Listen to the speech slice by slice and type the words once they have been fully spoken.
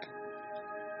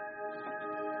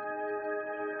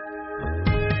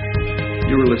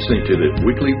You are listening to the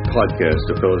weekly podcast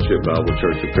of Fellowship Bible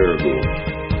Church of Paragould.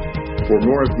 For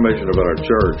more information about our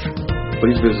church,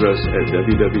 please visit us at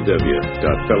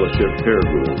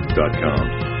www.fellowshipparagould.com.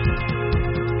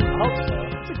 I hope so.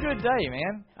 It's a good day,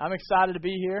 man. I'm excited to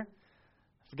be here.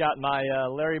 I've got my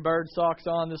Larry Bird socks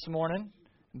on this morning.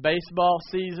 Baseball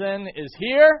season is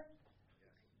here.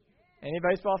 Any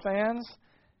baseball fans?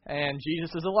 And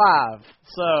Jesus is alive.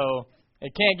 So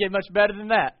it can't get much better than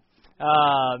that.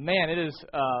 Man, it is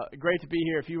great to be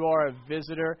here. If you are a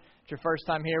visitor, it's your first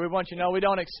time here, we want you to know we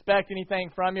don't expect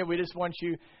anything from you. We just want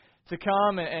you to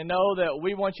come and know that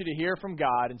we want you to hear from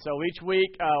God. And so each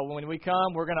week when we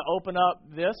come, we're going to open up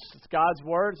this. It's God's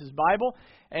Word. It's His Bible.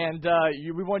 And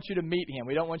we want you to meet Him.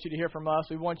 We don't want you to hear from us.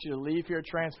 We want you to leave here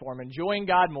transformed, enjoying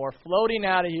God more, floating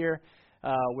out of here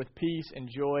with peace and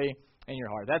joy in your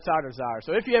heart. That's our desire.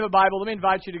 So if you have a Bible, let me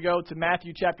invite you to go to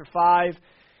Matthew chapter 5.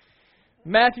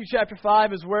 Matthew chapter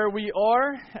 5 is where we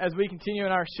are as we continue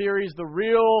in our series, The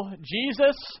Real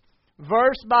Jesus.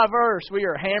 Verse by verse, we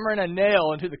are hammering a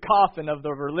nail into the coffin of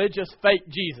the religious fake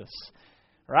Jesus,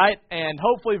 right? And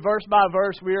hopefully verse by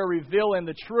verse, we are revealing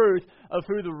the truth of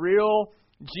who the real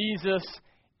Jesus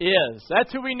is.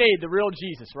 That's who we need, the real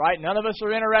Jesus, right? None of us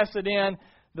are interested in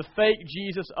the fake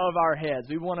Jesus of our heads.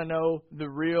 We want to know the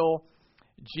real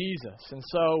Jesus. And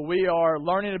so we are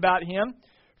learning about Him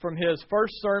from His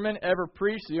first sermon ever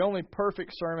preached, the only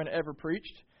perfect sermon ever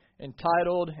preached,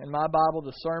 entitled, in my Bible,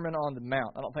 The Sermon on the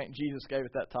Mount. I don't think Jesus gave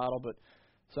it that title, but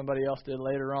somebody else did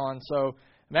later on. So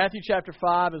Matthew chapter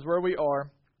 5 is where we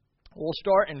are. We'll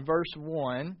start in verse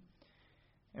 1,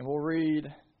 and we'll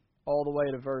read all the way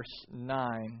to verse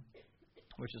 9,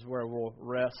 which is where we'll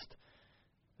rest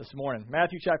this morning.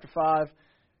 Matthew chapter 5,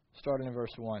 starting in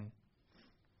verse 1.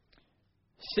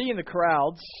 Seeing the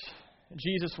crowds,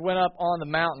 Jesus went up on the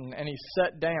mountain, and He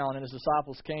sat down, and His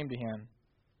disciples came to Him.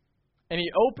 And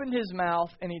He opened His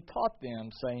mouth, and He taught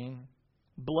them, saying,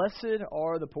 Blessed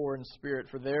are the poor in spirit,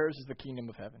 for theirs is the kingdom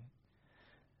of heaven.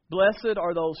 Blessed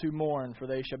are those who mourn, for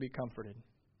they shall be comforted.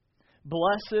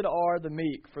 Blessed are the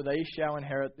meek, for they shall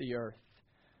inherit the earth.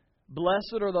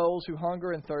 Blessed are those who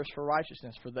hunger and thirst for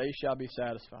righteousness, for they shall be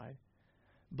satisfied.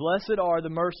 Blessed are the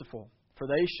merciful, for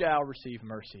they shall receive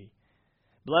mercy.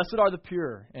 Blessed are the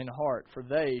pure in heart, for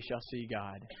they shall see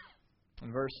God.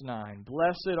 In verse 9,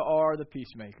 Blessed are the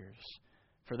peacemakers,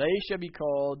 for they shall be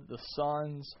called the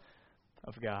sons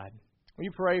of God. Will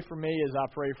you pray for me as I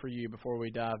pray for you before we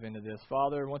dive into this?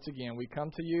 Father, once again, we come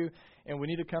to you, and we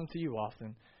need to come to you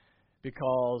often,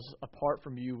 because apart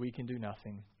from you, we can do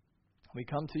nothing. We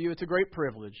come to you. It's a great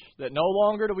privilege that no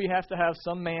longer do we have to have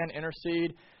some man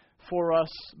intercede for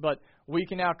us, but we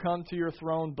can now come to your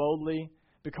throne boldly,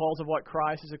 because of what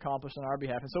Christ has accomplished on our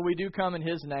behalf. And so we do come in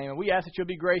His name, and we ask that You'll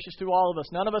be gracious to all of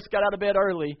us. None of us got out of bed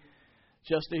early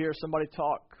just to hear somebody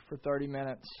talk for 30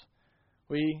 minutes.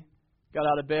 We got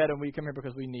out of bed, and we come here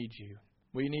because we need You.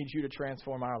 We need You to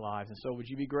transform our lives. And so would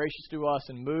You be gracious to us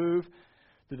and move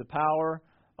through the power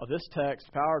of this text,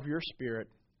 the power of Your Spirit,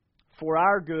 for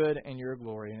our good and Your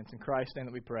glory. And it's in Christ's name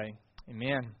that we pray.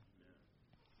 Amen.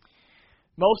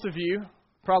 Most of you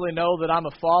probably know that I'm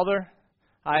a father.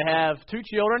 I have 2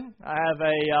 children. I have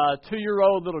a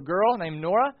 2-year-old little girl named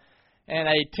Nora and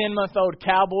a 10-month-old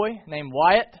cowboy named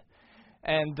Wyatt.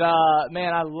 And,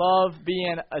 man, I love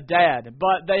being a dad.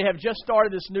 But they have just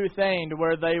started this new thing to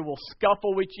where they will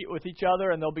scuffle with each other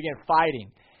and they'll begin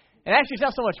fighting. And actually, it's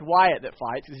not so much Wyatt that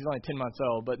fights because he's only 10 months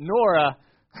old. But Nora,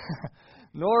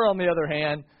 Nora, on the other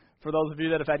hand, for those of you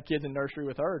that have had kids in nursery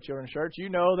with her or children's church, you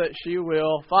know that she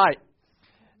will fight.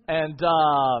 And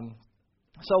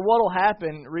so what will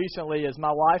happen recently is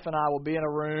my wife and I will be in a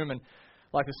room, and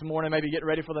like this morning, maybe getting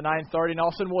ready for the 9:30, and all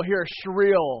of a sudden we'll hear a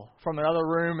shrill from another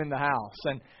room in the house.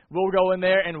 And we'll go in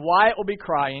there, and Wyatt will be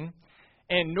crying,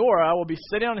 and Nora will be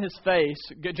sitting on his face,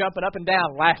 jumping up and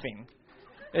down, laughing.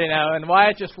 And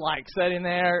Wyatt just like sitting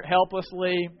there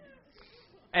helplessly.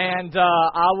 And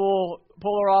I will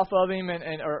pull her off of him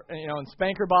and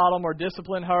spank her bottom or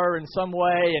discipline her in some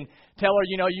way and tell her,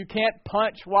 you can't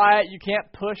punch Wyatt, you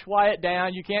can't push Wyatt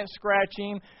down, you can't scratch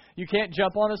him, you can't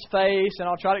jump on his face, and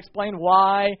I'll try to explain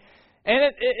why.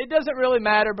 And it doesn't really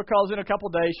matter because in a couple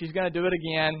of days she's going to do it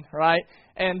again, right?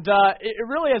 And it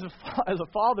really, as a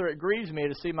father, it grieves me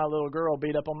to see my little girl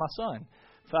beat up on my son,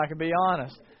 if I can be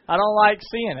honest. I don't like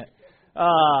seeing it.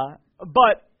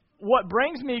 But what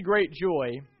brings me great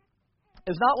joy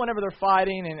is not whenever they're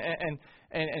fighting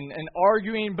and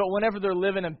arguing, but whenever they're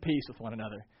living in peace with one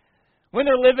another. When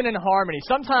they're living in harmony.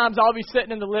 Sometimes I'll be sitting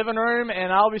in the living room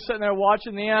and I'll be sitting there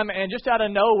watching them, and just out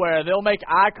of nowhere they'll make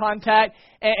eye contact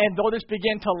and they'll just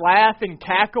begin to laugh and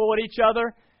cackle at each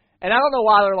other. And I don't know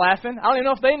why they're laughing. I don't even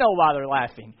know if they know why they're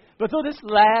laughing. But they'll just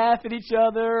laugh at each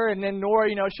other. And then Nora,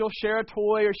 she'll share a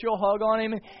toy or she'll hug on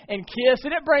him and kiss.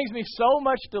 And it brings me so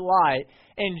much delight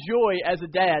and joy as a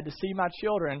dad to see my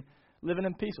children living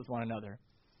in peace with one another.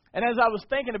 And as I was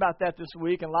thinking about that this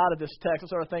week, in light of this text, I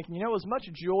started thinking, as much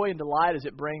joy and delight as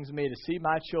it brings me to see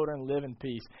my children live in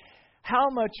peace, how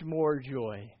much more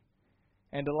joy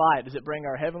and delight does it bring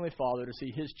our Heavenly Father to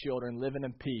see His children living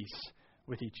in peace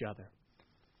with each other?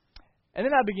 And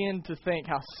then I began to think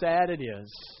how sad it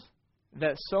is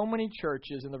that so many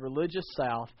churches in the religious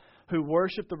South who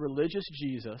worship the religious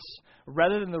Jesus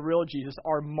rather than the real Jesus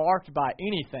are marked by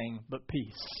anything but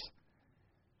peace.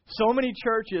 So many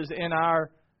churches in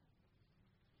our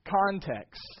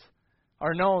context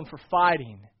are known for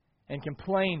fighting and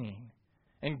complaining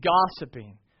and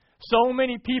gossiping. So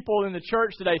many people in the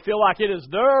church today feel like it is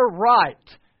their right,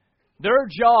 their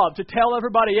job to tell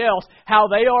everybody else how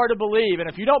they are to believe. And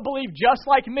if you don't believe just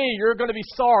like me, you're going to be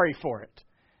sorry for it.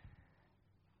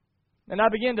 And I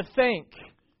began to think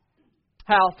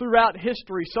how throughout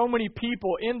history so many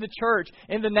people in the church,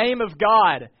 in the name of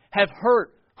God, have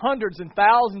hurt hundreds and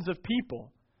thousands of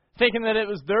people, thinking that it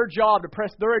was their job to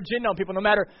press their agenda on people no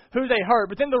matter who they hurt.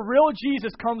 But then the real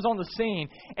Jesus comes on the scene,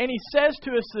 and He says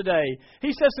to us today,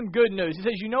 He says some good news. He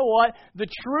says, you know what? The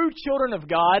true children of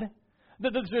God,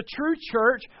 the true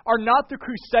church, are not the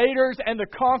crusaders and the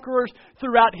conquerors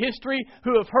throughout history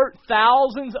who have hurt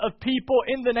thousands of people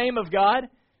in the name of God.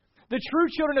 The true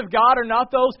children of God are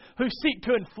not those who seek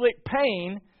to inflict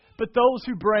pain, but those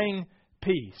who bring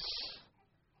peace.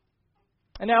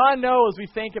 And now I know as we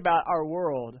think about our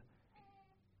world,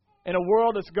 in a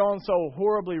world that's gone so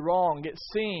horribly wrong, it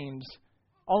seems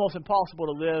almost impossible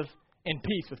to live in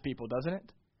peace with people, doesn't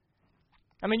it?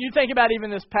 I mean, you think about even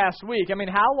this past week. I mean,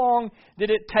 how long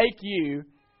did it take you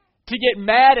to get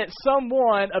mad at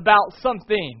someone about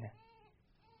something?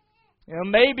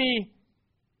 Maybe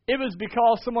it was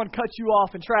because someone cut you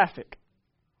off in traffic.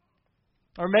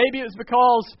 Or maybe it was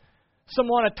because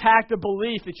someone attacked a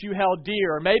belief that you held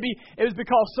dear. Or maybe it was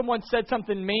because someone said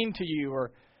something mean to you.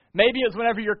 Or maybe it was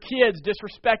whenever your kids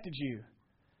disrespected you.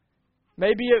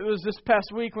 Maybe it was this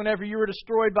past week whenever you were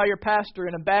destroyed by your pastor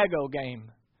in a bago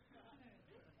game.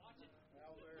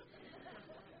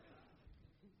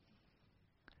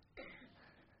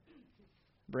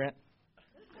 Brent.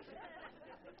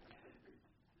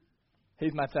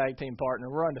 He's my tag team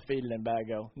partner. We're undefeated in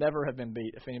bago. Never have been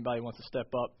beat. If anybody wants to step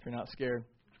up, if you're not scared.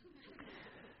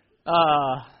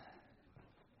 And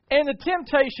the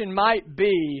temptation might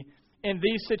be in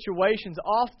these situations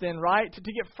often, right, to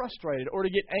get frustrated or to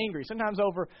get angry, sometimes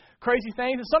over crazy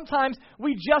things. And sometimes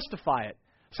we justify it.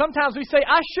 Sometimes we say,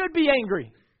 I should be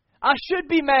angry. I should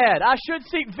be mad. I should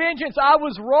seek vengeance. I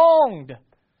was wronged.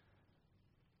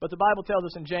 But the Bible tells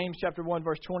us in James chapter 1,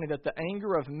 verse 20, that the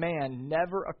anger of man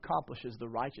never accomplishes the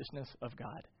righteousness of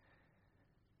God.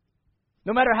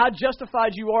 No matter how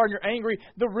justified you are and you're angry,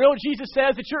 the real Jesus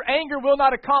says that your anger will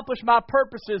not accomplish my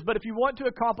purposes. But if you want to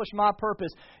accomplish my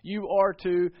purpose, you are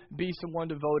to be someone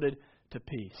devoted to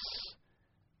peace.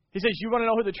 He says, you want to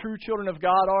know who the true children of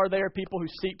God are? They are people who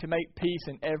seek to make peace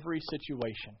in every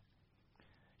situation.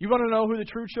 You want to know who the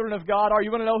true children of God are? You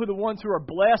want to know who the ones who are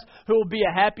blessed, who will be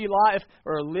a happy life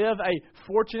or live a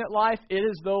fortunate life? It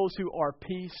is those who are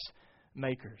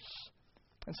peacemakers.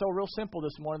 And so real simple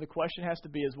this morning, the question has to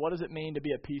be is, what does it mean to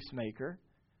be a peacemaker?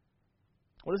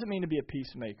 What does it mean to be a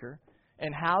peacemaker?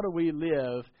 And how do we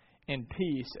live in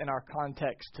peace in our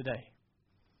context today?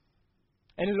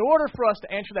 And in order for us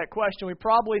to answer that question, we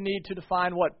probably need to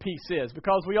define what peace is,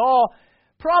 because we all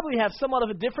probably have somewhat of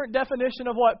a different definition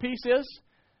of what peace is.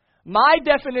 My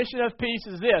definition of peace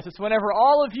is this. It's whenever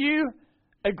all of you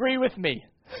agree with me.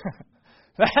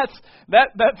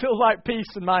 That feels like peace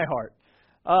in my heart.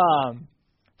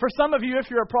 For some of you, if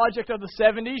you're a project of the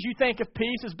 70s, you think of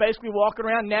peace as basically walking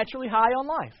around naturally high on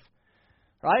life.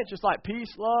 Right? Just like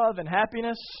peace, love, and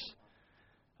happiness.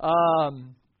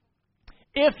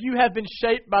 If you have been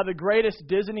shaped by the greatest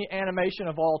Disney animation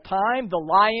of all time, The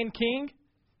Lion King,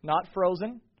 not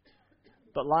Frozen,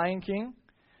 but Lion King,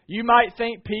 you might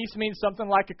think peace means something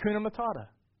like Hakuna Matata.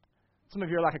 Some of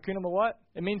you are like, Hakuna what?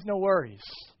 It means no worries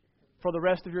for the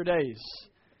rest of your days.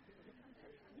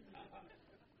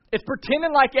 It's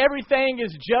pretending like everything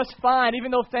is just fine,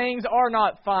 even though things are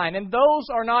not fine. And those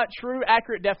are not true,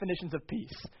 accurate definitions of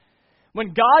peace. When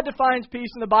God defines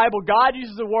peace in the Bible, God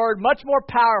uses a word much more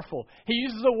powerful. He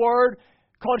uses a word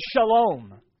called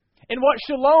shalom. And what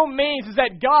shalom means is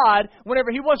that God,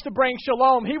 whenever He wants to bring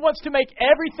shalom, He wants to make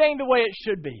everything the way it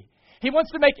should be. He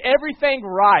wants to make everything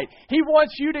right. He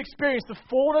wants you to experience the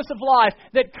fullness of life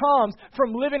that comes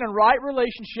from living in right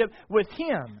relationship with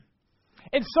Him.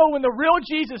 And so when the real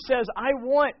Jesus says, I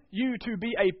want you to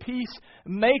be a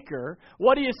peacemaker,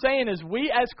 what He is saying is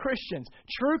we as Christians,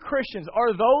 true Christians,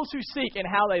 are those who seek in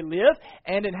how they live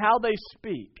and in how they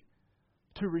speak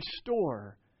to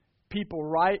restore people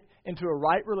right into a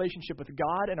right relationship with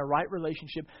God and a right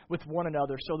relationship with one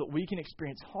another so that we can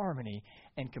experience harmony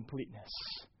and completeness.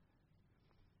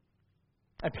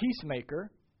 A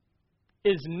peacemaker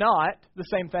is not the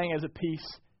same thing as a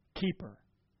peacekeeper.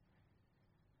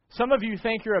 Some of you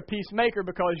think you're a peacemaker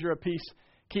because you're a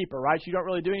peacekeeper, right? You don't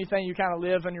really do anything. You kind of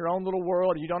live in your own little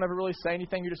world. You don't ever really say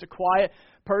anything. You're just a quiet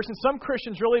person. Some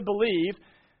Christians really believe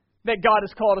that God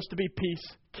has called us to be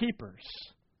peacekeepers.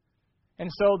 And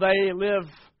so they live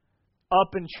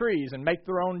up in trees and make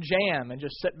their own jam and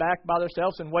just sit back by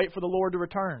themselves and wait for the Lord to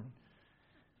return.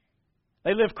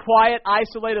 They live quiet,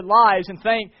 isolated lives and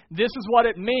think this is what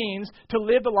it means to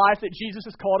live the life that Jesus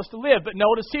has called us to live. But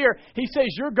notice here, He says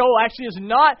your goal actually is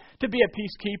not to be a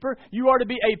peacekeeper. You are to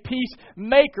be a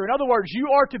peacemaker. In other words, you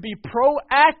are to be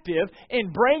proactive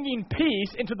in bringing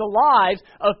peace into the lives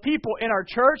of people in our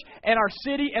church and our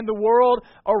city and the world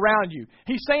around you.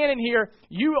 He's saying in here,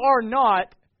 you are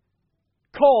not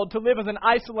called to live as an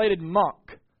isolated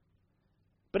monk.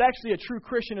 But actually, a true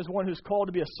Christian is one who's called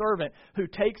to be a servant, who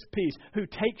takes peace, who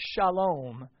takes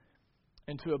shalom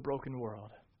into a broken world.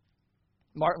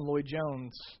 Martin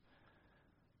Lloyd-Jones,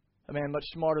 a man much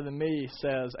smarter than me,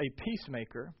 says a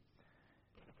peacemaker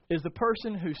is the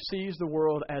person who sees the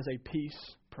world as a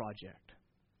peace project,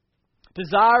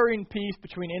 desiring peace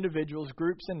between individuals,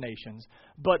 groups, and nations,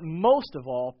 but most of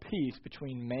all, peace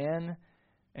between man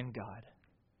and God.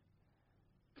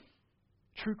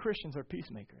 True Christians are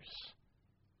peacemakers,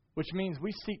 which means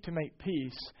we seek to make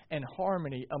peace and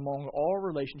harmony among all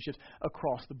relationships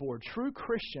across the board. True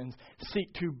Christians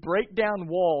seek to break down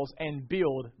walls and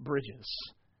build bridges.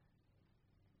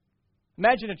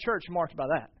 Imagine a church marked by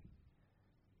that.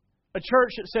 A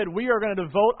church that said we are going to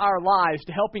devote our lives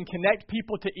to helping connect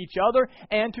people to each other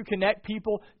and to connect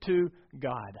people to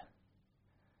God.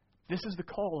 This is the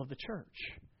call of the church.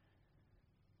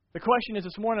 The question is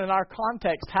this morning in our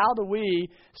context, how do we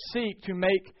seek to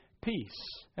make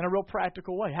peace in a real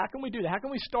practical way? How can we do that? How can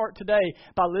we start today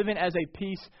by living as a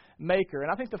peacemaker?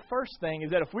 And I think the first thing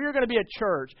is that if we are going to be a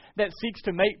church that seeks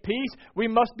to make peace, we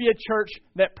must be a church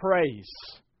that prays.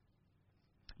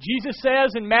 Jesus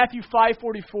says in Matthew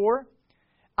 5:44,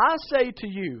 I say to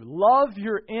you, love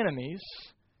your enemies,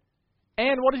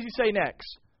 and what does He say next?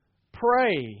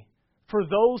 Pray for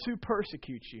those who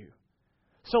persecute you,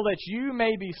 so that you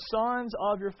may be sons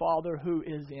of your Father who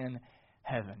is in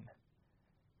heaven.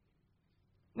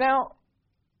 Now,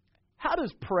 how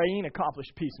does praying accomplish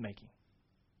peacemaking?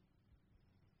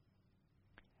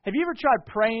 Have you ever tried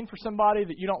praying for somebody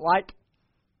that you don't like?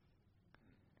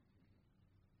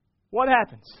 What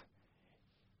happens?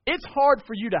 It's hard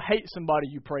for you to hate somebody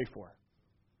you pray for.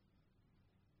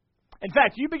 In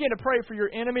fact, you begin to pray for your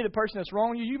enemy, the person that's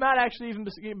wronged you, you might actually even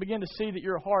begin to see that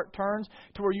your heart turns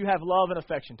to where you have love and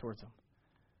affection towards them.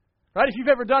 Right? If you've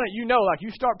ever done it, you know, like you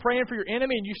start praying for your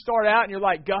enemy and you start out and you're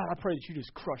like, God, I pray that you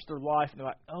just crush their life. And they're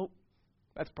like, oh,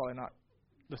 that's probably not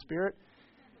the Spirit.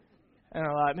 And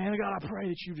they're like, man, God, I pray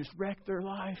that you just wreck their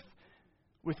life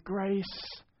with grace,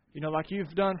 you know, like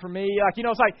you've done for me. Like, you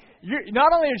know, it's like,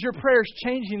 not only is your prayers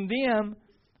changing them,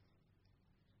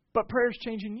 but prayers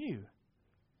changing you.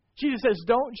 Jesus says,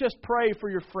 don't just pray for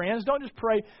your friends. Don't just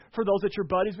pray for those that you're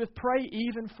buddies with. Pray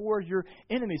even for your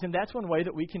enemies. And that's one way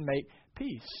that we can make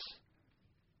peace.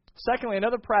 Secondly,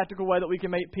 another practical way that we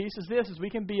can make peace is this, is we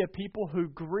can be a people who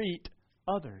greet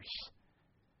others.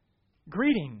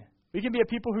 Greeting. We can be a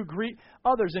people who greet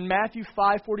others. In Matthew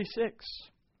 5:46,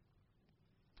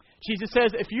 Jesus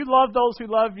says, if you love those who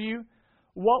love you,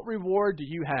 what reward do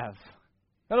you have?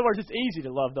 In other words, it's easy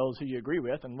to love those who you agree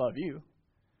with and love you.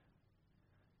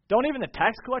 Don't even the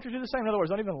tax collectors do the same? In other words,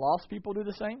 don't even lost people do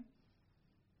the same?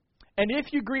 And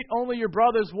if you greet only your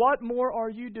brothers, what more are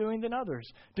you doing than others?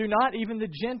 Do not even the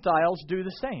Gentiles do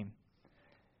the same?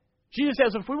 Jesus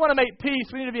says, if we want to make peace,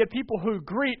 we need to be a people who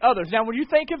greet others. Now, when you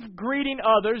think of greeting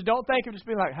others, don't think of just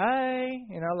being like, hey,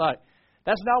 you know, like,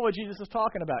 that's not what Jesus is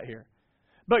talking about here.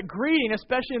 But greeting,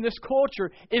 especially in this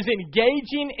culture, is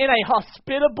engaging in a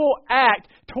hospitable act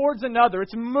towards another.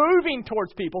 It's moving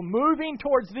towards people, moving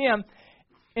towards them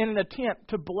in an attempt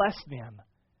to bless them.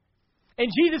 And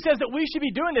Jesus says that we should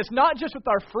be doing this not just with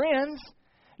our friends,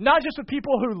 not just with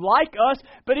people who like us,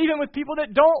 but even with people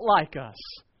that don't like us.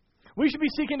 We should be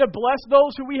seeking to bless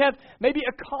those who we have maybe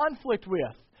a conflict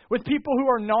with people who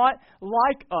are not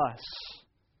like us.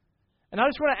 And I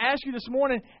just want to ask you this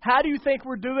morning, how do you think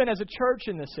we're doing as a church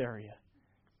in this area?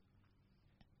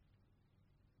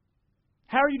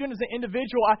 How are you doing as an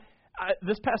individual?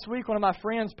 This past week, one of my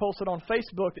friends posted on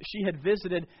Facebook that she had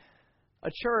visited a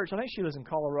church. I think she lives in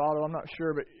Colorado. I'm not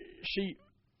sure, but she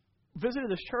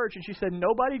visited this church, and she said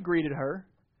nobody greeted her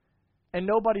and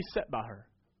nobody sat by her.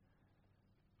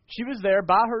 She was there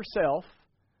by herself.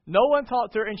 No one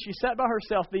talked to her, and she sat by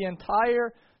herself the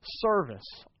entire service,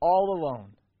 all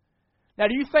alone. Now,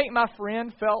 do you think my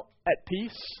friend felt at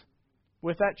peace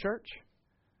with that church?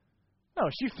 No,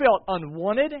 she felt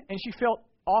unwanted, and she felt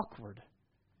awkward.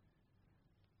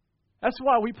 That's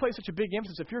why we place such a big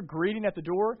emphasis. If you're greeting at the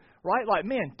door, right? Like,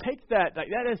 man, take that. Like,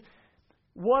 that is,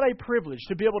 what a privilege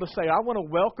to be able to say, I want to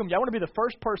welcome you. I want to be the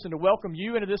first person to welcome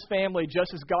you into this family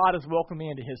just as God has welcomed me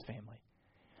into His family.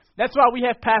 That's why we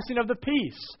have passing of the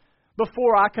peace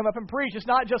before I come up and preach. It's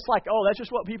not just like, oh, that's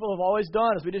just what people have always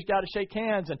done, is we just got to shake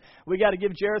hands and we got to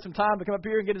give Jared some time to come up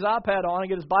here and get his iPad on and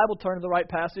get his Bible turned to the right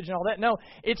passage and all that. No,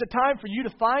 it's a time for you to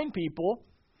find people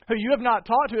who you have not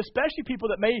talked to, especially people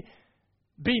that may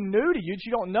be new to you that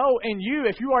you don't know. And you,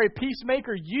 if you are a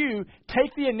peacemaker, you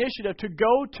take the initiative to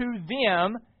go to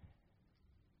them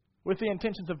with the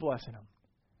intentions of blessing them.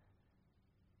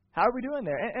 How are we doing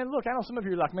there? And look, I know some of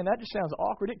you are like, man, that just sounds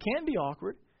awkward. It can be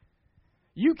awkward.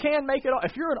 You can make it.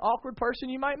 If you're an awkward person,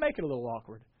 you might make it a little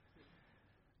awkward.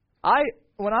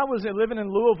 When I was living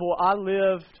in Louisville,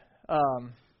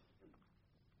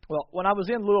 when I was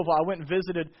in Louisville, I went and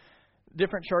visited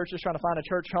different churches trying to find a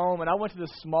church home, and I went to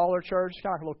this smaller church,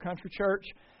 kind of like a little country church,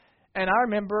 and I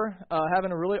remember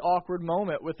having a really awkward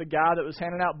moment with the guy that was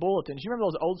handing out bulletins. You remember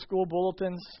those old school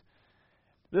bulletins?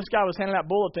 This guy was handing out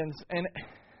bulletins, and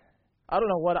I don't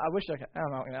know what, I wish I could, I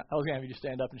don't know, I was going to have you just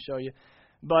stand up and show you,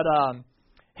 but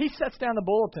he sets down the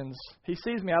bulletins. He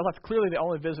sees me. I was clearly the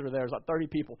only visitor there. There's like 30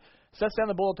 people. Sets down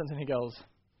the bulletins, and he goes,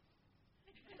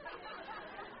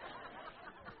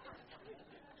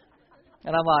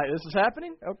 and I'm like, this is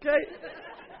happening? Okay.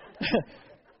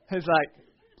 He's like,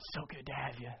 so good to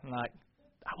have you. I'm like,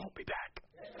 I won't be back.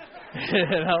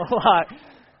 And I'm like,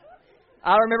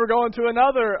 I remember going to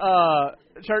another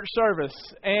church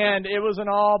service, and it was an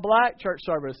all-black church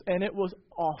service, and it was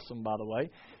awesome, by the way.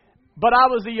 But I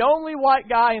was the only white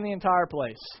guy in the entire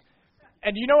place.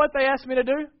 And you know what they asked me to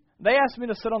do? They asked me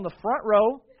to sit on the front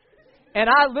row, and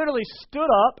I literally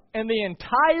stood up, and the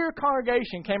entire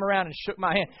congregation came around and shook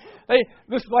my hand.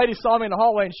 This lady saw me in the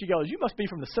hallway, and she goes, you must be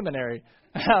from the seminary.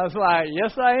 I was like,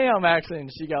 yes, I am, actually. And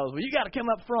she goes, well, you got to come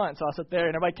up front. So I sat there,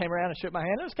 and everybody came around and shook my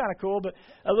hand. It was kind of cool, but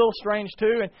a little strange,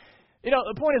 too. And, you know,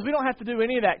 the point is we don't have to do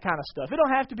any of that kind of stuff. It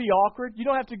don't have to be awkward. You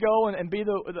don't have to go and be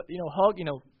the hug,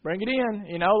 bring it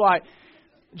in,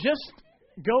 just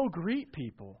go greet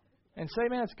people and say,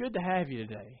 man, it's good to have you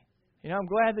today. I'm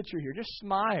glad that you're here. Just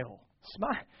smile.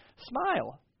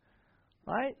 Smile.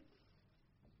 Right?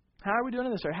 How are we doing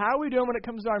in this area? How are we doing when it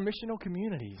comes to our missional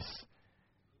communities?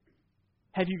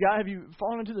 Have you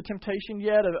fallen into the temptation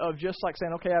yet of just like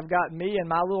saying, okay, I've got me and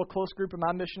my little close group in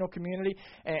my missional community,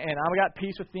 and I've got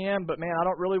peace with them, but man, I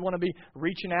don't really want to be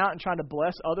reaching out and trying to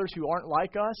bless others who aren't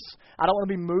like us. I don't want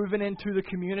to be moving into the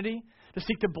community to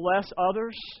seek to bless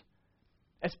others.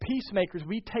 As peacemakers,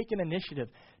 we take an initiative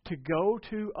to go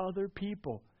to other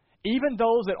people, even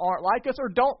those that aren't like us or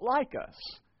don't like us,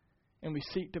 and we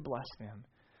seek to bless them.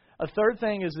 A third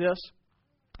thing is this: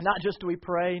 not just do we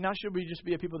pray, not should we just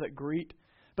be a people that greet,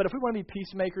 but if we want to be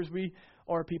peacemakers, we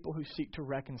are people who seek to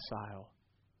reconcile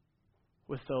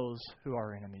with those who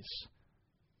are enemies.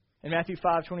 In Matthew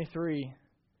 5:23,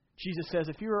 Jesus says,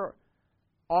 if you're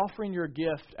offering your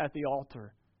gift at the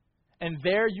altar, and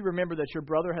there you remember that your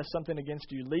brother has something against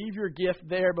you, leave your gift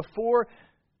there before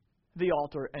the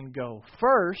altar and go.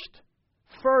 First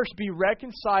be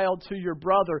reconciled to your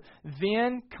brother,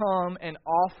 then come and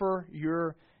offer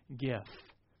your gift.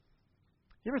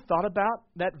 You ever thought about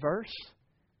that verse?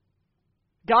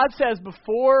 God says,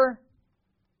 before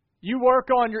you work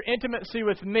on your intimacy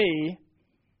with me,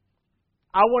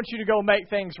 I want you to go make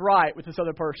things right with this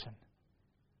other person.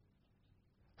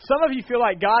 Some of you feel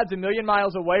like God's a million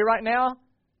miles away right now,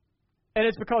 and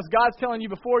it's because God's telling you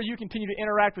before you continue to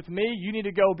interact with me, you need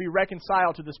to go be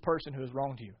reconciled to this person who has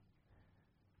wronged you.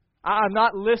 I'm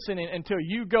not listening until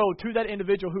you go to that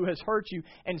individual who has hurt you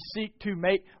and seek to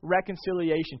make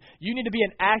reconciliation. You need to be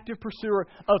an active pursuer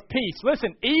of peace.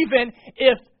 Listen, even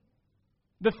if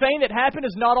the thing that happened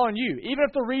is not on you, even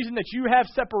if the reason that you have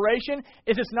separation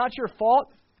is it's not your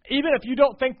fault, even if you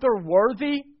don't think they're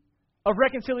worthy of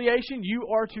reconciliation, you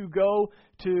are to go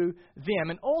to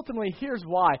them. And ultimately, here's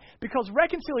why. Because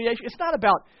reconciliation, it's not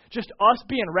about just us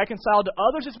being reconciled to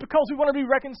others. It's because we want to be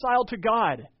reconciled to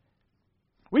God.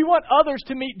 We want others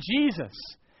to meet Jesus,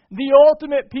 the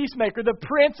ultimate peacemaker, the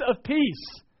Prince of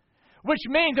Peace. Which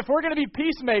means if we're going to be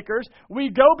peacemakers, we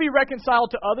go be reconciled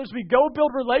to others, we go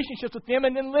build relationships with them,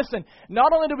 and then listen,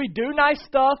 not only do we do nice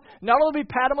stuff, not only do we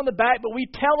pat them on the back, but we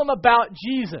tell them about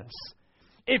Jesus.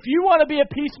 If you want to be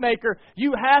a peacemaker,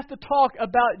 you have to talk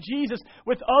about Jesus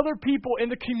with other people in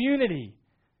the community.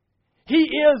 He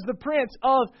is the Prince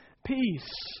of Peace.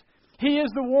 He is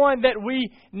the one that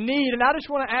we need. And I just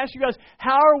want to ask you guys,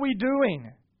 how are we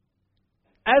doing?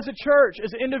 As a church,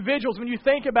 as individuals, when you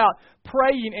think about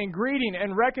praying and greeting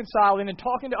and reconciling and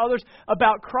talking to others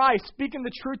about Christ, speaking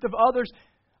the truth of others,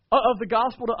 of the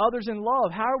gospel to others in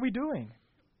love, how are we doing?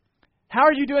 How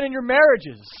are you doing in your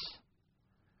marriages?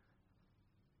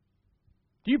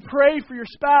 Do you pray for your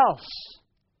spouse?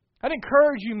 I'd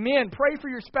encourage you, men, pray for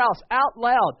your spouse out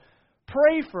loud.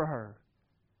 Pray for her.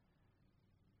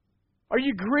 Are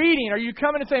you greeting? Are you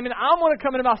coming and saying, man, I'm going to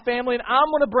come into my family and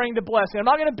I'm going to bring the blessing. I'm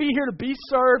not going to be here to be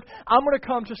served. I'm going to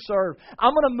come to serve.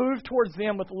 I'm going to move towards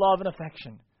them with love and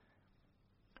affection.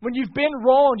 When you've been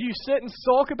wrong, do you sit and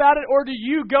sulk about it, or do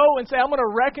you go and say, I'm going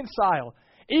to reconcile,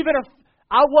 even if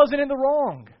I wasn't in the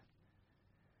wrong?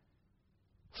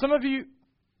 Some of you,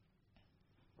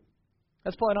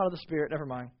 that's probably not of the Spirit. Never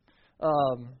mind.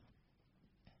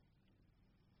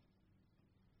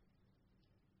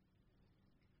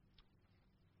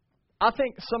 I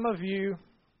think some of you,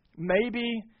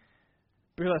 maybe,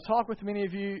 because I talk with many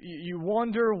of you, you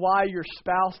wonder why your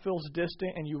spouse feels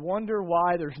distant, and you wonder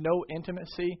why there's no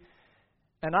intimacy.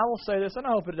 And I will say this, and I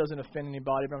hope it doesn't offend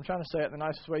anybody, but I'm trying to say it in the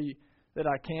nicest way that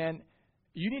I can.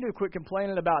 You need to quit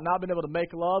complaining about not being able to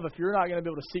make love if you're not going to be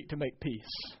able to seek to make peace.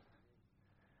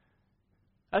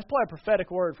 That's probably a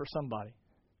prophetic word for somebody.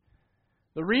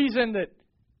 The reason that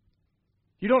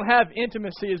you don't have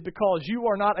intimacy is because you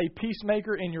are not a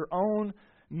peacemaker in your own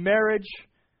marriage,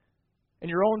 in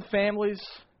your own families.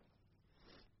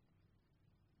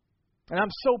 And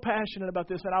I'm so passionate about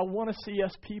this, and I want to see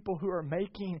us people who are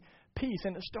making peace,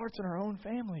 and it starts in our own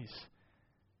families.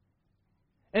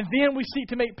 And then we seek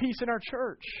to make peace in our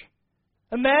church.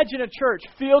 Imagine a church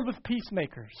filled with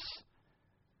peacemakers.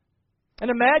 And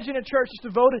imagine a church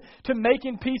that's devoted to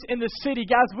making peace in the city.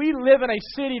 Guys, we live in a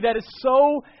city that is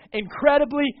so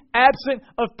incredibly absent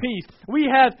of peace. We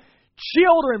have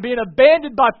children being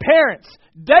abandoned by parents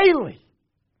daily.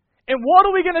 And what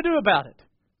are we going to do about it?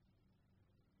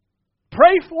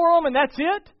 Pray for them and that's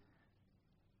it?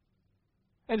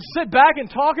 And sit back and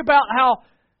talk about how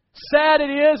sad it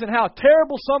is and how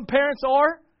terrible some parents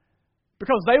are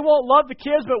because they won't love the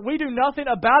kids, but we do nothing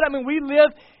about it. I mean, we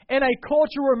live in a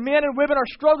culture where men and women are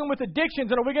struggling with addictions,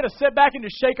 and are we going to sit back and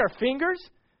just shake our fingers?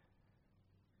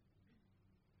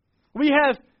 We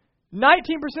have 19%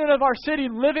 of our city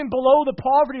living below the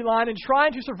poverty line and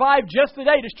trying to survive just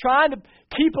today, just trying to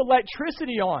keep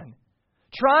electricity on,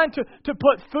 trying to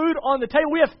put food on the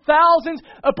table. We have thousands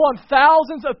upon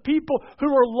thousands of people who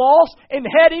are lost and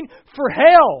heading for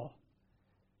hell.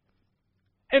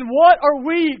 And what are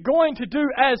we going to do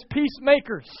as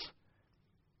peacemakers?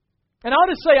 And I'll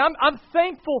just say, I'm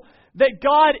thankful that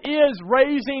God is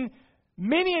raising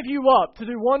many of you up to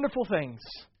do wonderful things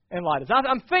in light of this.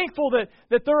 I'm thankful that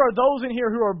there are those in here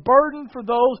who are burdened for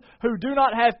those who do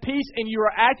not have peace, and you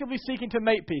are actively seeking to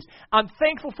make peace. I'm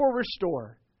thankful for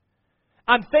Restore.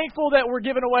 I'm thankful that we're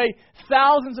giving away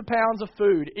thousands of pounds of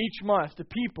food each month to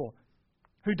people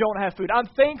who don't have food. I'm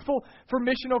thankful for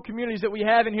missional communities that we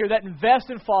have in here that invest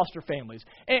in foster families.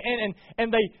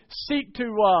 And they seek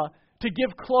to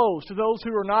give clothes to those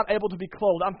who are not able to be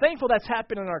clothed. I'm thankful that's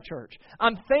happening in our church.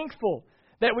 I'm thankful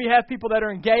that we have people that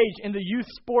are engaged in the youth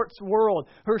sports world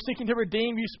who are seeking to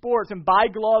redeem youth sports and buy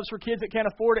gloves for kids that can't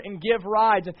afford it and give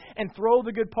rides and throw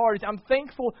the good parties. I'm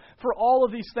thankful for all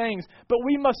of these things, but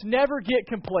we must never get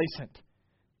complacent.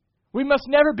 We must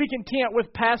never be content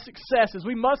with past successes.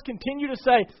 We must continue to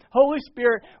say, Holy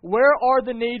Spirit, where are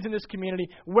the needs in this community?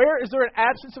 Where is there an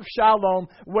absence of shalom?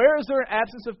 Where is there an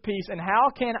absence of peace? And how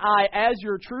can I, as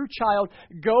your true child,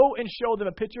 go and show them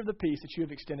a picture of the peace that you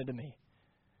have extended to me?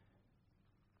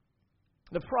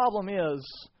 The problem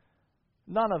is,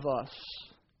 none of us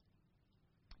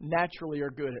naturally are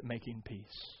good at making peace.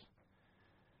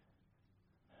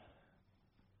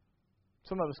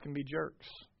 Some of us can be jerks.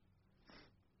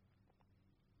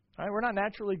 All right, we're not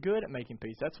naturally good at making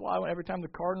peace. That's why every time the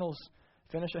Cardinals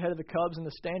finish ahead of the Cubs in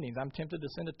the standings, I'm tempted to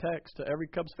send a text to every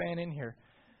Cubs fan in here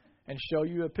and show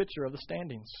you a picture of the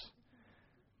standings.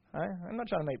 All right? I'm not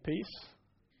trying to make peace.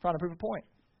 I'm trying to prove a point.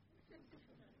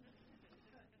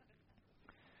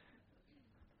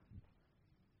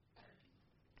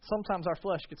 Sometimes our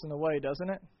flesh gets in the way, doesn't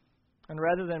it? And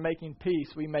rather than making peace,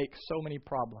 we make so many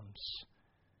problems.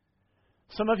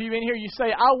 Some of you in here, you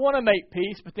say, I want to make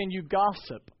peace, but then you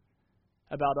gossip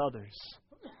about others,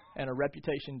 and a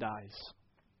reputation dies.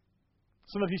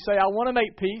 Some of you say, I want to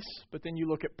make peace, but then you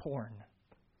look at porn,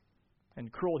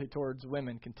 and cruelty towards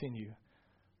women continue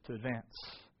to advance.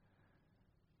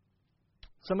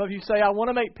 Some of you say, I want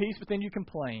to make peace, but then you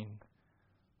complain,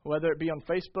 whether it be on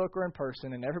Facebook or in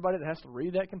person, and everybody that has to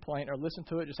read that complaint or listen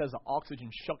to it just has the oxygen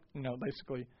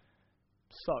basically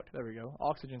sucked. There we go.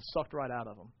 Oxygen sucked right out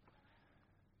of them.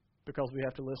 Because we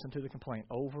have to listen to the complaint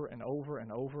over and over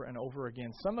and over and over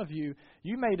again. Some of you,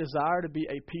 you may desire to be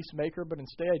a peacemaker, but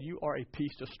instead you are a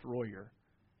peace destroyer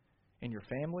in your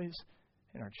families,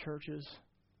 in our churches,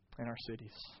 in our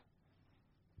cities.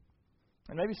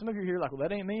 And maybe some of you are here like, well,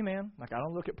 that ain't me, man. Like, I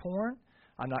don't look at porn.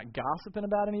 I'm not gossiping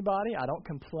about anybody. I don't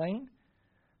complain.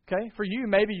 Okay? For you,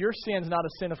 maybe your sin's not a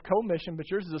sin of commission, but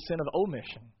yours is a sin of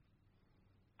omission.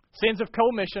 Sins of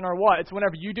commission are what? It's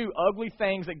whenever you do ugly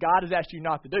things that God has asked you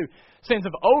not to do. Sins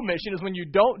of omission is when you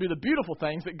don't do the beautiful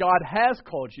things that God has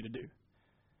called you to do.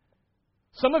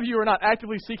 Some of you are not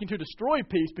actively seeking to destroy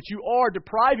peace, but you are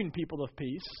depriving people of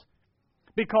peace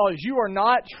because you are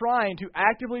not trying to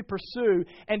actively pursue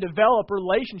and develop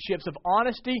relationships of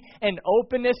honesty and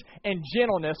openness and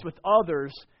gentleness with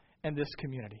others in this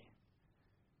community.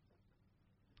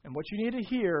 And what you need to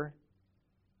hear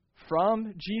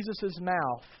from Jesus'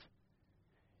 mouth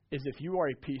is if you are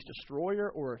a peace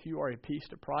destroyer or if you are a peace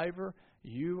depriver,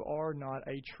 you are not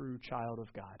a true child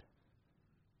of God.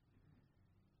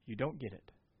 You don't get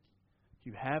it.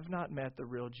 You have not met the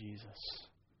real Jesus.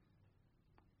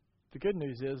 The good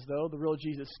news is, though, the real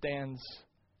Jesus stands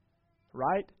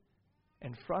right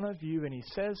in front of you and He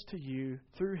says to you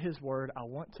through His Word, I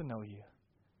want to know you.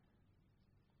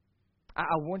 I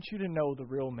want you to know the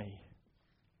real me.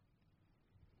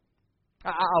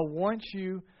 I want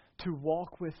you to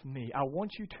walk with me. I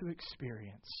want you to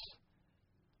experience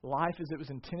life as it was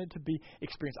intended to be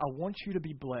experienced. I want you to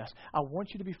be blessed. I want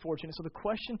you to be fortunate. So the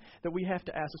question that we have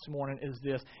to ask this morning is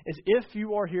this, is if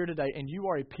you are here today and you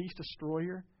are a peace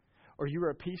destroyer or you are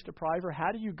a peace depriver,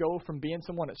 how do you go from being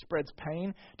someone that spreads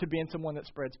pain to being someone that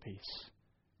spreads peace?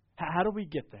 How do we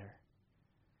get there?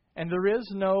 And there is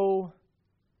no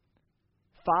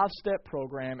 5-step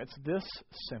program. It's this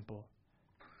simple.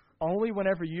 Only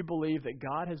whenever you believe that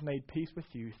God has made peace with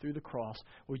you through the cross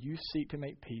will you seek to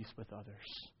make peace with others.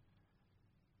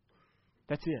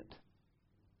 That's it.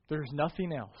 There's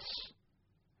nothing else.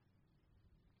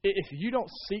 If you don't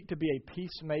seek to be a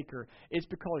peacemaker, it's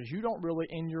because you don't really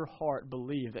in your heart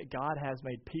believe that God has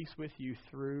made peace with you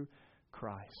through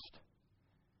Christ.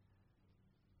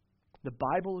 The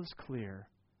Bible is clear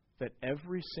that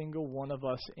every single one of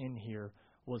us in here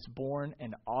was born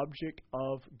an object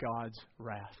of God's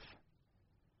wrath.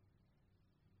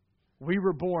 We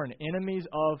were born enemies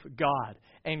of God.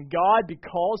 And God,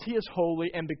 because He is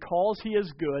holy and because He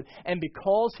is good and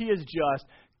because He is just,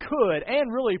 could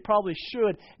and really probably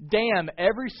should damn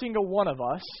every single one of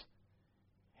us.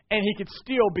 And He could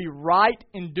still be right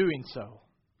in doing so.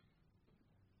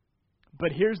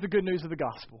 But here's the good news of the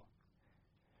gospel.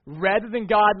 Rather than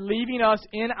God leaving us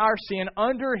in our sin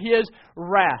under His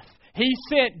wrath, He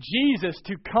sent Jesus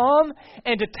to come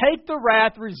and to take the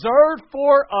wrath reserved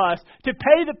for us, to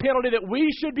pay the penalty that we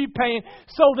should be paying,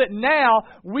 so that now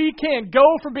we can go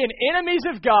from being enemies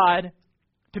of God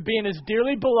to being His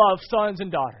dearly beloved sons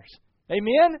and daughters.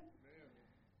 Amen?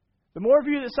 The more of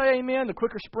you that say amen, the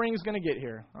quicker spring is going to get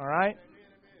here. All right?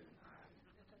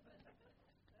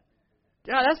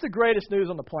 God, that's the greatest news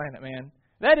on the planet, man.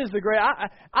 That is the great.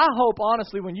 I hope,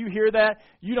 honestly, when you hear that,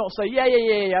 you don't say, yeah,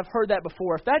 I've heard that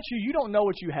before. If that's you, you don't know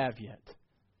what you have yet.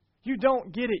 You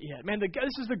don't get it yet. Man, this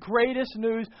is the greatest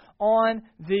news on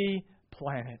the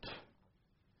planet.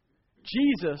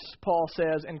 Jesus, Paul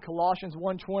says in Colossians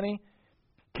 1:20,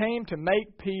 came to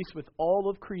make peace with all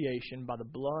of creation by the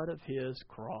blood of His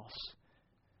cross.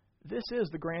 This is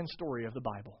the grand story of the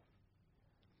Bible.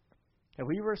 And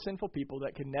we were a sinful people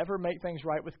that could never make things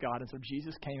right with God, and so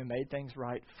Jesus came and made things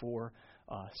right for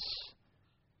us.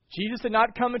 Jesus did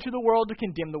not come into the world to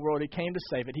condemn the world. He came to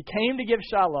save it. He came to give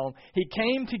shalom. He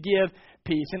came to give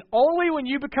peace. And only when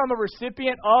you become a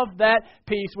recipient of that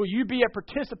peace will you be a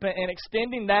participant in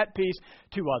extending that peace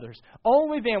to others.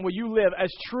 Only then will you live as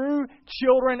true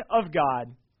children of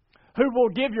God who will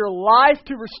give your life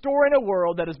to restoring a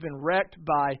world that has been wrecked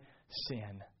by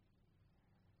sin.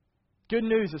 Good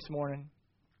news this morning.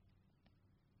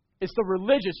 It's the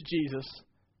religious Jesus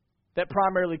that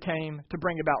primarily came to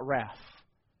bring about wrath.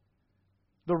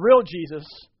 The real Jesus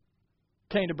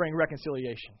came to bring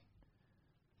reconciliation.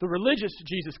 The religious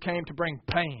Jesus came to bring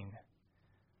pain.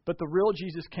 But the real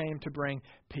Jesus came to bring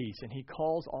peace. And He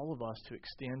calls all of us to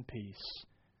extend peace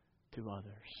to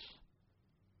others.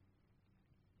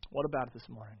 What about it this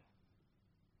morning?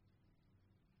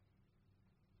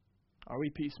 Are we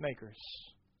peacemakers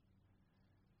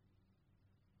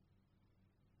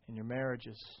in your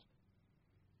marriages,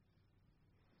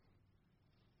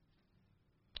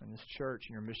 in this church,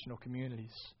 in your missional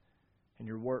communities, in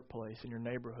your workplace, in your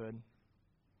neighborhood?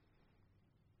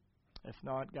 If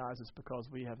not, guys, it's because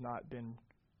we have not been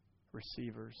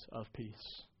receivers of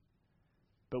peace.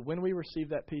 But when we receive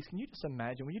that peace, can you just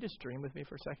imagine, will you just dream with me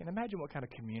for a second? Imagine what kind of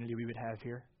community we would have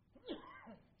here.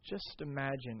 Just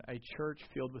imagine a church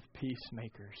filled with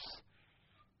peacemakers.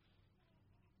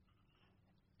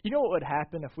 You know what would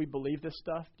happen if we believed this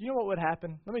stuff? Do you know what would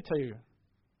happen? Let me tell you.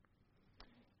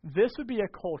 This would be a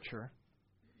culture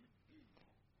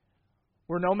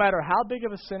where no matter how big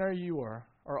of a sinner you are,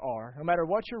 no matter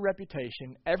what your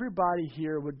reputation, everybody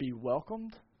here would be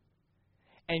welcomed,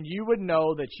 and you would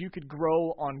know that you could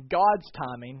grow on God's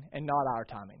timing and not our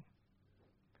timing.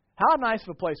 How nice of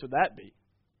a place would that be?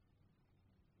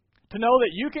 To know that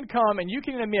you can come and you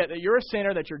can admit that you're a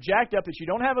sinner, that you're jacked up, that you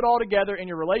don't have it all together in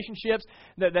your relationships,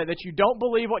 that you don't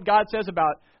believe what God says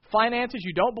about finances,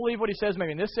 you don't believe what He says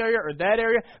maybe in this area or that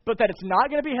area, but that it's not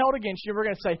going to be held against you. We're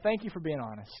going to say, thank you for being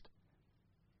honest.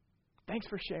 Thanks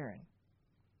for sharing.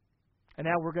 And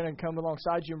now we're going to come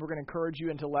alongside you and we're going to encourage you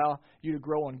and to allow you to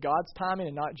grow on God's timing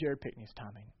and not Jared Pickney's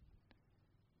timing.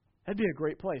 That'd be a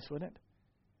great place, wouldn't it?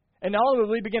 And not only would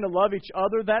we begin to love each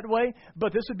other that way,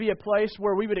 but this would be a place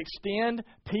where we would extend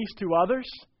peace to others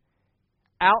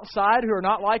outside who are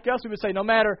not like us. We would say no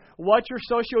matter what your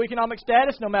socioeconomic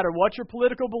status, no matter what your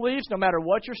political beliefs, no matter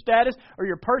what your status or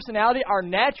your personality, our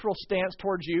natural stance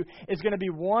towards you is going to be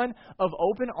one of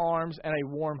open arms and a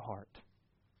warm heart.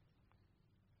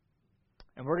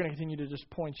 And we're going to continue to just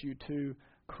point you to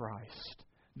Christ,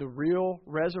 the real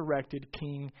resurrected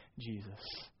King Jesus.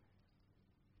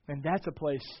 And that's a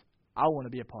place I want to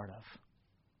be a part of.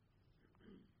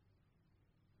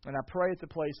 And I pray it's a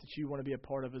place that you want to be a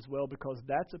part of as well, because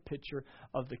that's a picture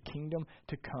of the kingdom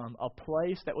to come, a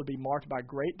place that would be marked by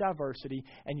great diversity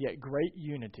and yet great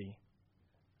unity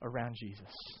around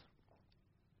Jesus.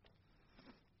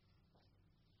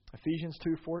 Ephesians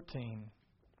 2:14.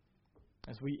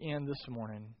 As we end this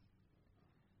morning,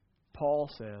 Paul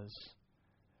says,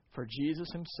 "For Jesus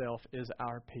Himself is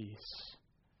our peace,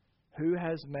 who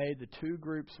has made the two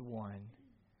groups one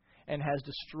and has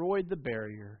destroyed the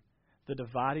barrier, the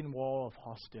dividing wall of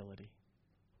hostility."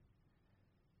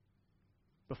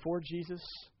 Before Jesus,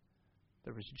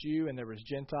 there was Jew and there was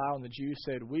Gentile, and the Jews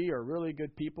said, "We are really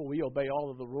good people. We obey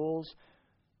all of the rules.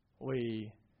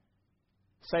 We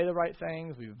say the right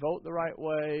things. We vote the right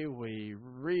way. We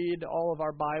read all of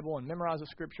our Bible and memorize the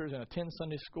Scriptures and attend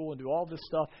Sunday school and do all this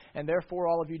stuff. And therefore,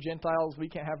 all of you Gentiles, we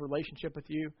can't have a relationship with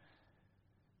you."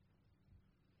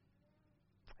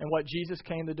 And what Jesus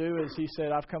came to do is He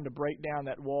said, "I've come to break down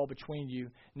that wall between you.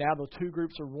 Now the two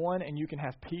groups are one, and you can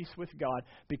have peace with God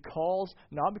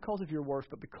not because of your works,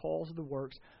 but because of the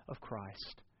works of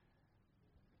Christ."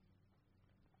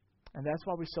 And that's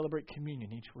why we celebrate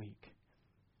communion each week.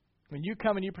 When you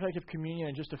come and you partake of communion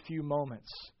in just a few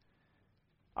moments,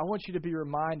 I want you to be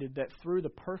reminded that through the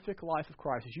perfect life of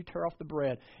Christ, as you tear off the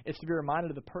bread, it's to be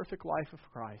reminded of the perfect life of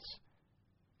Christ.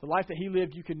 The life that He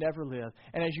lived, you could never live.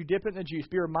 And as you dip it in the juice,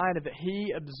 be reminded that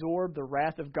He absorbed the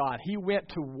wrath of God. He went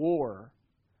to war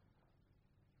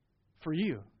for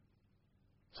you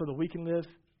so that we can live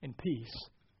in peace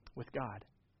with God.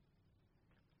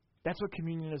 That's what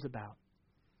communion is about.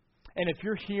 And if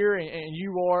you're here and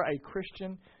you are a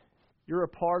Christian, you're a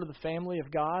part of the family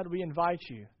of God, we invite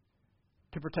you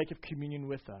to partake of communion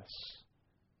with us.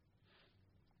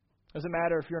 Doesn't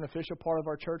matter if you're an official part of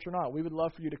our church or not. We would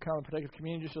love for you to come and partake of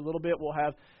communion just a little bit. We'll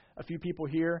have a few people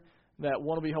here that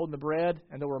one will be holding the bread,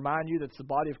 and they'll remind you that it's the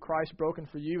body of Christ broken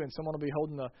for you, and someone will be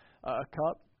holding a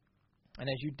cup. And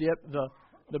as you dip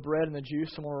the bread in the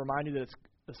juice, someone will remind you that it's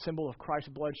a symbol of Christ's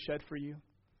blood shed for you.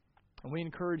 And we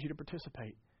encourage you to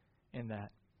participate in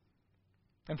that.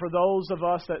 And for those of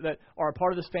us that are a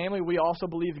part of this family, we also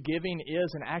believe giving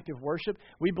is an act of worship.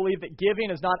 We believe that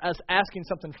giving is not us asking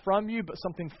something from you, but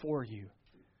something for you.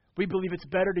 We believe it's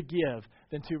better to give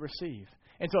than to receive.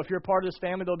 And so if you're a part of this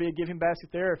family, there'll be a giving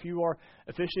basket there. If you are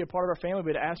officially a part of our family,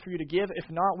 we'd ask for you to give. If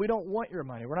not, we don't want your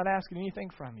money. We're not asking anything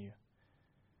from you.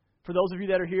 For those of you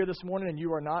that are here this morning and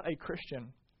you are not a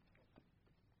Christian,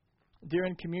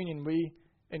 during communion, we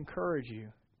encourage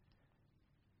you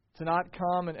to not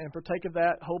come and partake of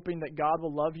that, hoping that God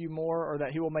will love you more or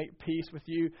that He will make peace with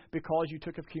you because you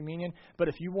took of communion. But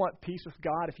if you want peace with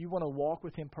God, if you want to walk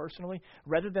with Him personally,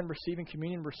 rather than receiving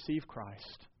communion, receive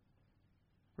Christ.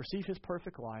 Receive His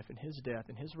perfect life and His death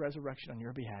and His resurrection on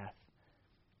your behalf.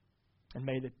 And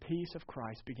may the peace of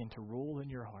Christ begin to rule in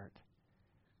your heart.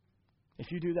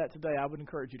 If you do that today, I would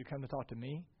encourage you to come to talk to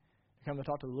me, to come to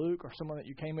talk to Luke or someone that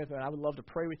you came with, and I would love to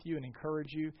pray with you and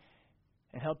encourage you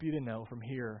and help you to know from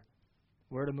here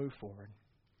where to move forward.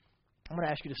 I'm going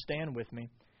to ask you to stand with me,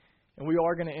 and we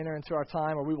are going to enter into our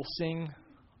time where we will sing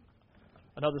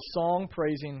another song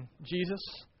praising Jesus,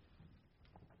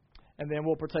 and then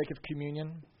we'll partake of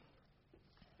communion.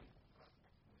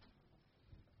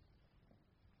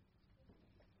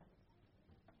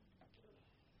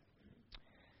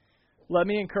 Let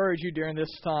me encourage you during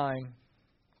this time,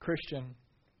 Christian,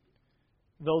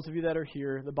 those of you that are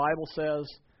here, the Bible says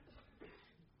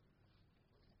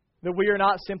that we are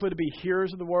not simply to be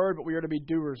hearers of the Word, but we are to be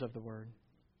doers of the Word.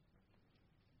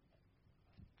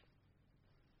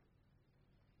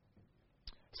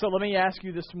 So let me ask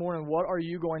you this morning, what are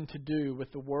you going to do with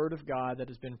the Word of God that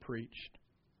has been preached?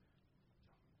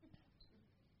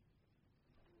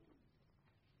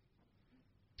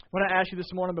 I want to ask you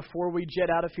this morning, before we jet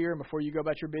out of here and before you go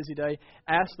about your busy day,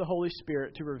 ask the Holy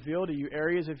Spirit to reveal to you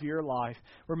areas of your life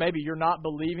where maybe you're not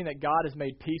believing that God has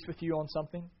made peace with you on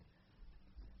something.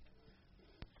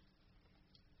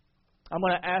 I'm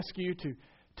going to ask you to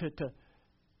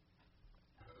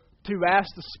ask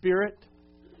the Spirit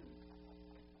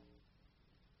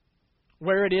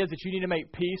where it is that you need to make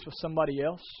peace with somebody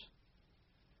else.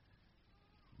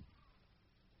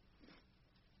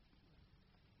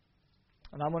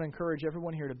 And I'm going to encourage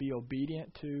everyone here to be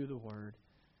obedient to the Word,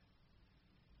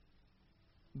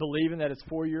 believing that it's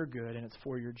for your good and it's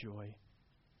for your joy.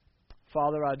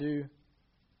 Father, I do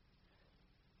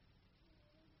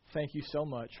thank you so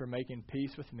much for making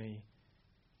peace with me,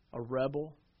 a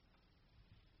rebel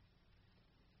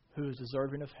who is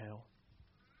deserving of hell.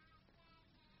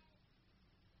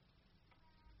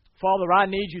 Father, I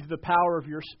need you through the power of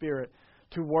your Spirit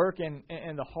to work in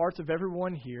the hearts of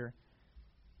everyone here,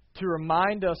 to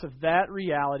remind us of that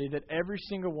reality that every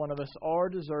single one of us are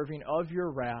deserving of your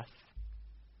wrath.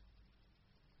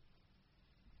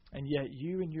 And yet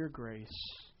you in your grace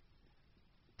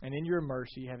and in your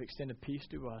mercy have extended peace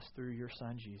to us through your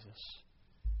Son Jesus.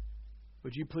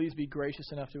 Would you please be gracious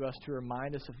enough to us to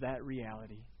remind us of that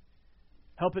reality?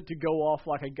 Help it to go off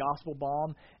like a gospel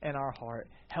bomb in our heart.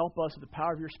 Help us with the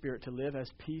power of your Spirit to live as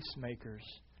peacemakers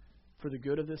for the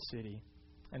good of this city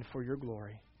and for your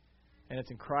glory. And it's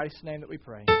in Christ's name that we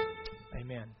pray.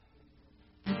 Amen.